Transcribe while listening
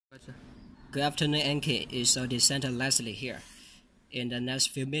Good afternoon, Anki. It's Decenter Leslie here. In the next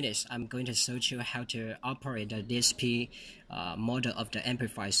few minutes, I'm going to show you how to operate the DSP model of the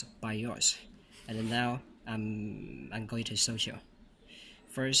amplifiers by yours. And now I'm going to show you.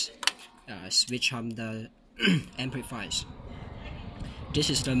 First, switch on the amplifiers. This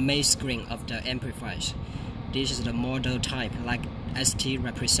is the main screen of the amplifiers. This is the model type, like ST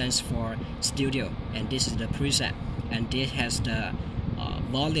represents for studio, and this is the preset, and this has the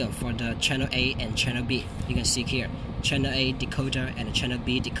volume for the channel A and channel B. You can see here, channel A decoder and channel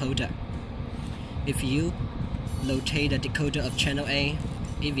B decoder. If you rotate the decoder of channel A,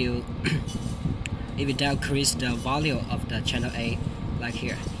 if you decrease the volume of the channel A, like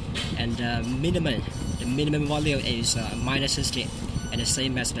here, and the minimum volume is minus 60, and the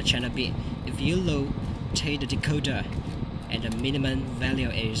same as the channel B. If you rotate the decoder, and the minimum value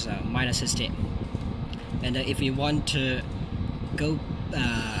is minus 60, and if you want to go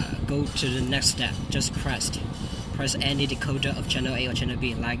to the next step, just press any decoder of channel A or channel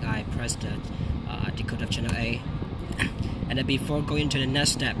B, like I pressed the decoder of channel A. And before going to the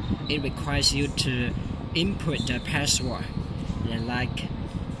next step, it requires you to input the password, and like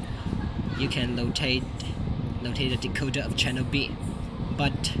you can rotate the decoder of channel B.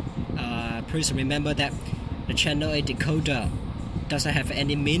 But please remember that the channel A decoder doesn't have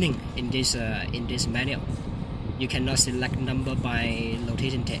any meaning in this menu. You cannot select number by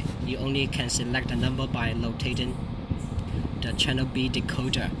rotating it. You only can select the number by rotating the channel B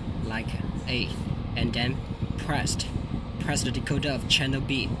decoder, like A, and then press the decoder of channel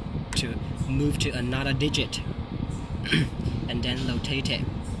B to move to another digit, and then rotate it,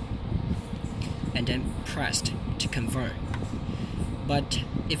 and then press to convert. But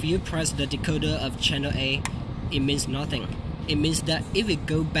if you press the decoder of channel A, it means nothing. It means that if we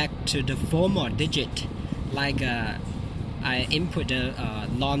go back to the former digit, like I input the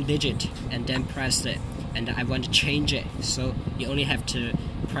long digit and then press it, and I want to change it, so you only have to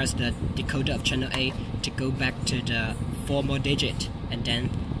press the decoder of channel A to go back to the former digit, and then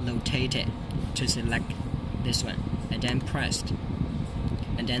rotate it to select this one, and then press,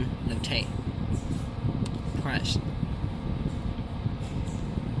 and then rotate, press,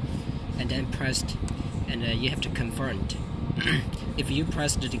 and then press, and you have to confirm. If you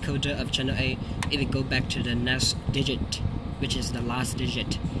press the decoder of channel A, it will go back to the next digit, which is the last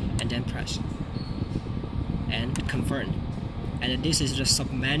digit, and then press and confirm. And this is the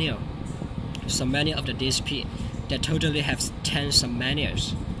submenu of the DSP. That totally has 10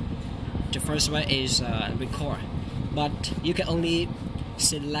 submenus. The first one is record, but you can only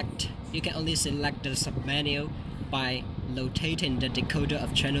select the submenu by rotating the decoder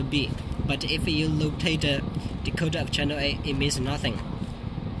of channel B. But if you rotate the decoder of channel A, it means nothing,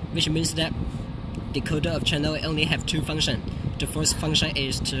 which means that decoder of channel A only have two functions. The first function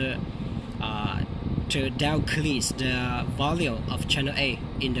is to decrease the volume of channel A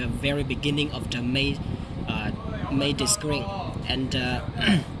in the very beginning of the main screen, and the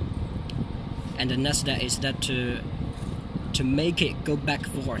next step is that to make it go back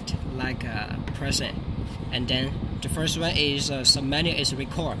forward, like press it. And then the first one is submenu is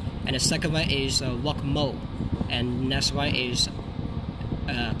record, and the second one is walk mode, and next one is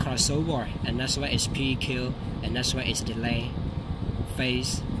crossover, and next one is PEQ, and next one is delay,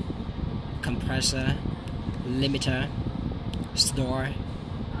 phase, compressor, limiter, store,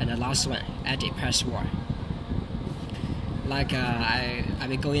 and the last one, edit password. Like I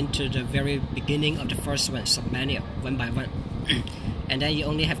will go into the very beginning of the first one, submenu, one by one, and then you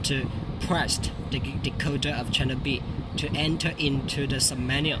only have to press the decoder of channel B to enter into the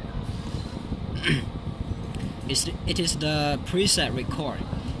submenu. It is the preset record.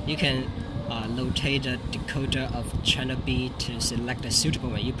 You can rotate the decoder of channel B to select the suitable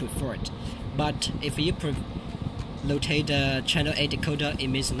one you prefer it. But if you rotate the channel A decoder, it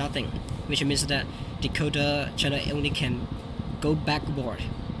means nothing, which means that decoder channel A only can go back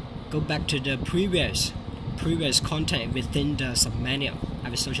to the previous content within the submenu. I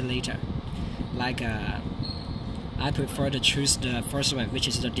will show you later. Like I prefer to choose the first one, which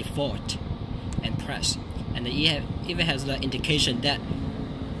is the default, and press, and it even has the indication that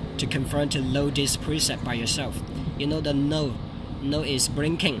to confirm to load this preset by yourself. You know the no is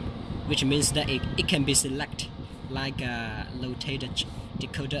blinking, which means that it can be selected, like rotate the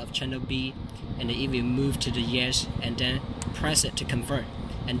decoder of channel B, and it will move to the yes, and then press it to confirm,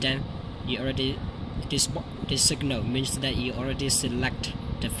 and then you already this signal means that you already select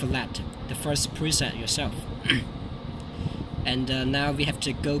the first preset yourself. And now we have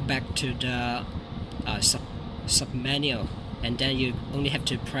to go back to the submenu, and then you only have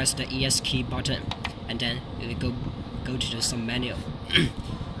to press the ES key button, and then you will go to the submenu.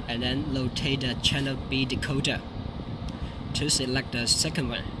 and then rotate the channel B decoder to select the second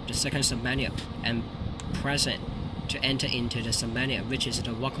one, the second submenu, and press it to enter into the submenu, which is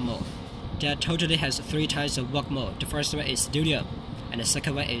the work mode. There totally has 3 types of work mode. The first one is studio, and the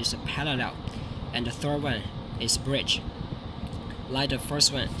second one is parallel, and the third one is bridge. Like the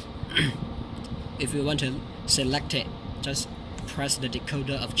first one, if you want to select it, just press the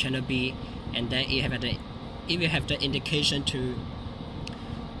decoder of channel B, and then if you have the indication to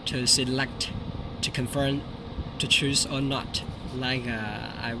select, to confirm, to choose or not. Like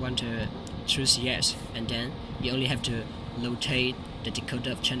I want to choose yes, and then you only have to rotate the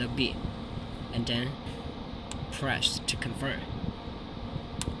decoder of channel B, and then press to confirm.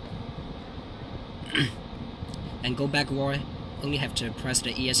 And go backward, only have to press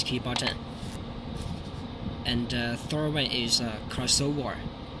the ES key button. And the third one is crossover.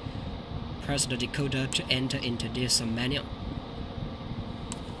 Press the decoder to enter into this menu.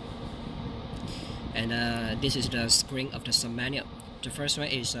 And this is the screen of the submenu. The first one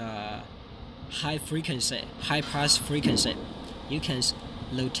is high frequency, high pass frequency. You can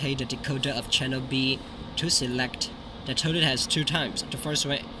rotate the decoder of channel B to select. The total has 2 times. The first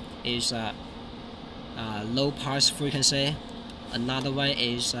one is low pass frequency. Another one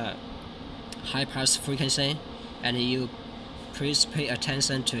is high pass frequency. And you please pay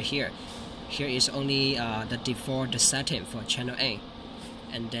attention to here. Here is only the default setting for channel A,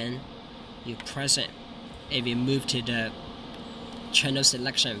 and then you press it. It will move to the channel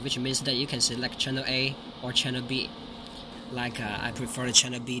selection, which means that you can select channel A or channel B. Like I prefer the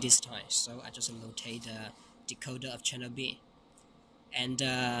channel B this time, so I just rotate the decoder of channel B. And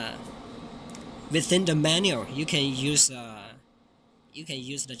within the menu, you can use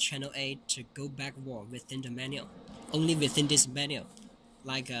the channel A to go backward within the menu. Only within this menu,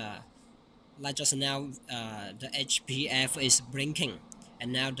 like just now, the HPF is blinking,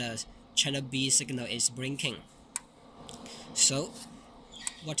 and now the channel B signal is blinking. So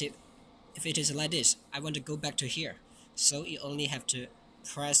what if it is like this? I want to go back to here, so you only have to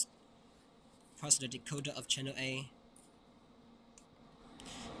press the decoder of channel A,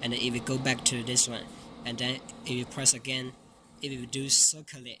 and then it will go back to this one, and then if you press again, it will do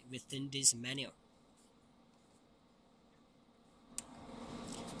circulate within this menu.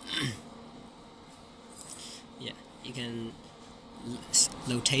 Yeah, you can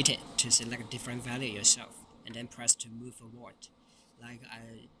rotate it to select a different value yourself, and then press to move forward. Like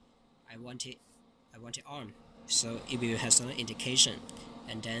I want it on, so it will have some indication,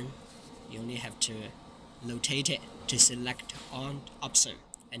 and then you only have to rotate it to select on option,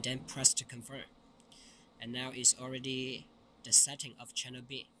 and then press to confirm. And now it's already the setting of channel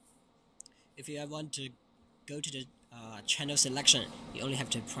B. If you want to go to the channel selection, you only have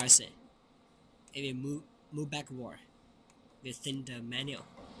to press it. It will move backward within the menu.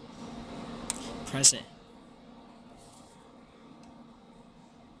 Press it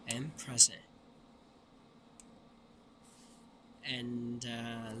and press it, and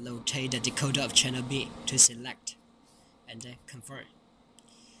rotate the decoder of channel B to select, and then confirm.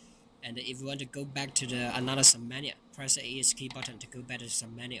 And if you want to go back to the another submenu, press the ES key button to go back to the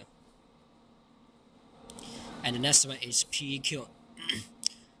submenu. And the next one is PEQ.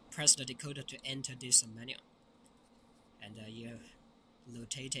 Press the decoder to enter this submenu, and you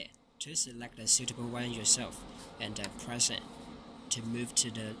rotate it to select the suitable one yourself, and press it to move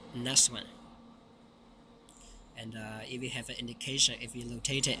to the next one. And if you have an indication, if you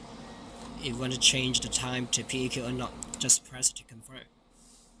rotate it, if you want to change the time to PEQ or not, just press it to confirm.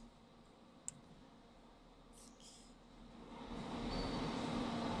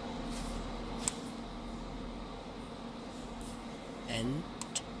 And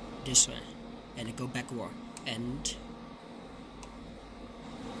this one, and go backward, and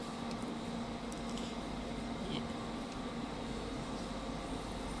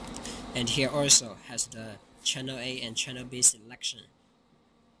and here also has the channel A and channel B selection.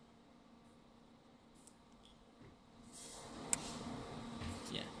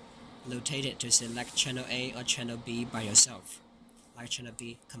 Yeah, rotate it to select channel A or channel B by yourself, like channel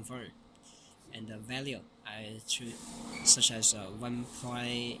B, confirm. And the value I choose, such as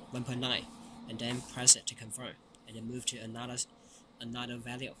 1.9, and then press it to confirm, and then move to another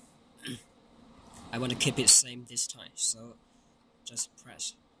value. I want to keep it same this time, so just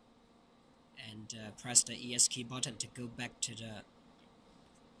press, and press the ES key button to go back to the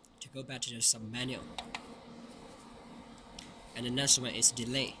submenu. And the next one is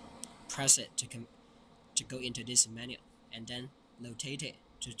delay. Press it to go into this menu, and then rotate it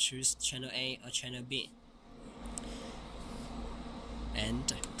to choose channel A or channel B,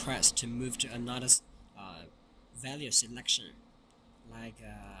 and press to move to another value selection, like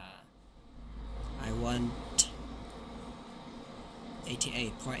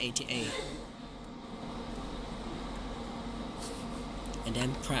 188.88, and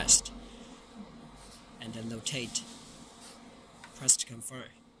then pressed, and then rotate, press to confirm.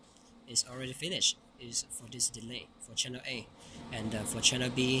 It's already finished. Is for this delay for channel A, and for channel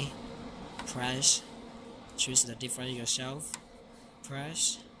B, press, choose the different yourself,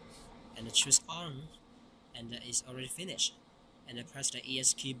 press, and choose on, and it's already finished. And press the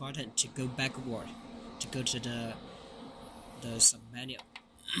ESC button to go backward, to go to the sub menu.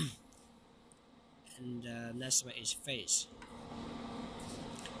 And next one is phase.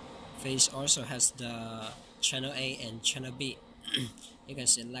 Phase also has the channel A and channel B. You can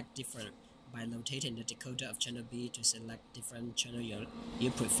select different by rotating the decoder of channel B to select different channel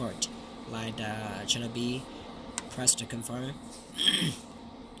you preferred. Like channel B, press to confirm,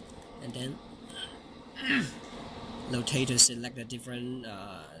 and then rotate to select a different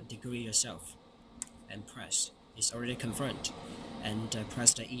degree yourself, and press. It's already confirmed, and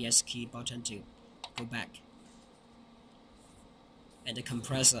press the ESC button to go back. And the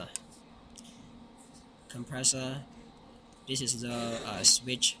compressor, this is the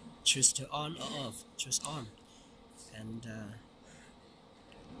switch. Choose to on or off. Choose on, and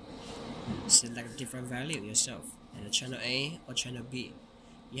select different value yourself. And the channel A or channel B,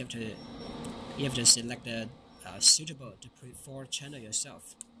 you have to select the suitable to prefer channel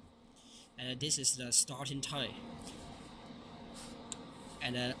yourself. And this is the starting time.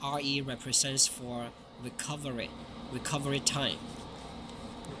 And RE represents for recovery time.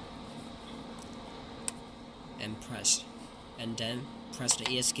 And press, and then press the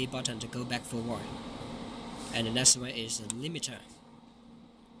ESC button to go back forward. And the next one is the limiter.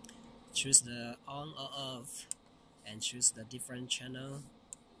 Choose the on or off, and choose the different channel,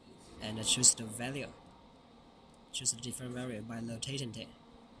 and choose the value. Choose a different value by rotating it.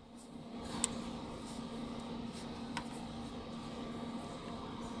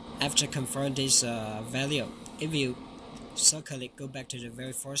 After confirm this value, if you circle it, go back to the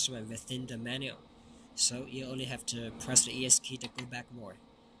very first one within the menu. So you only have to press the ESC to go backward.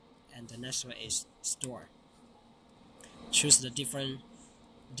 And the next one is store. Choose the different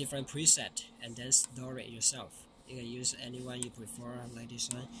preset and then store it yourself. You can use any one you prefer, like this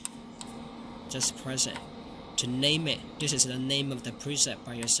one. Just press it to name it. This is the name of the preset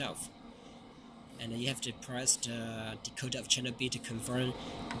by yourself. And then you have to press the decoder of channel B to confirm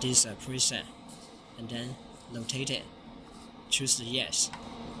this preset, and then rotate it. Choose the yes.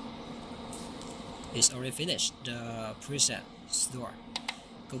 It's already finished the preset store.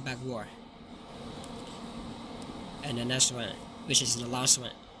 Go backward. And the next one, which is the last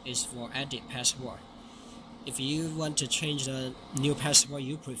one, is for edit password. If you want to change the new password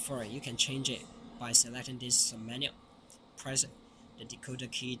you prefer, you can change it by selecting this menu. Press the decoder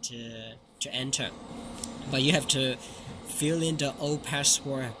key to enter. But you have to fill in the old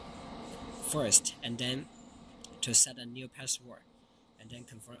password first, and then to set a new password, and then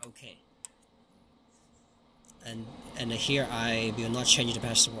confirm OK. And here I will not change the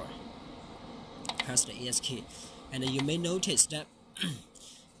password. Press the ES key, and you may notice that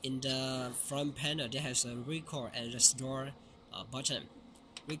in the front panel there has a record and the store button.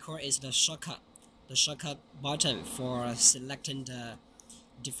 Record is the shortcut button for selecting the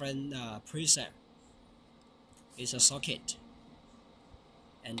different preset. It's a socket,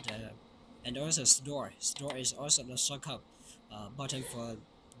 and also store is also the shortcut button for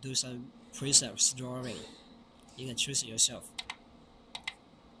do some preset storing. You can choose it yourself.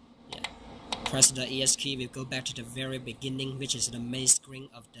 Yeah. Press the ES key, will go back to the very beginning, which is the main screen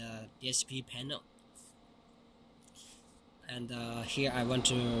of the DSP panel. And here I want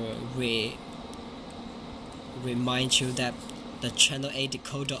to remind you that the channel A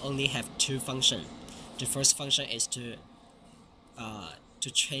decoder only have two functions. The first function is to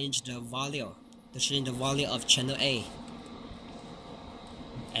change the volume, of channel A,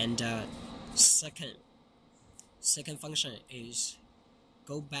 and second function is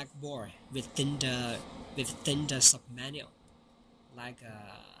go backward within the submenu, like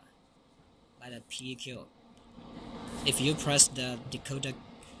a PQ. If you press the decoder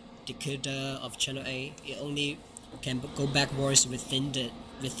of channel A, it only can go backwards within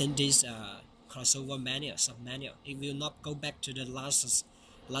this crossover submenu. It will not go back to the last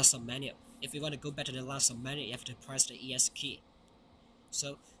submenu. If you want to go back to the last submenu, you have to press the ES key.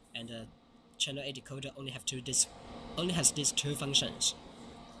 So, and the channel A decoder only has these two functions.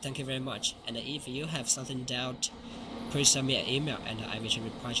 Thank you very much. And if you have something doubt, please send me an email and I will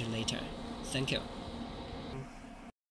reply to you later. Thank you.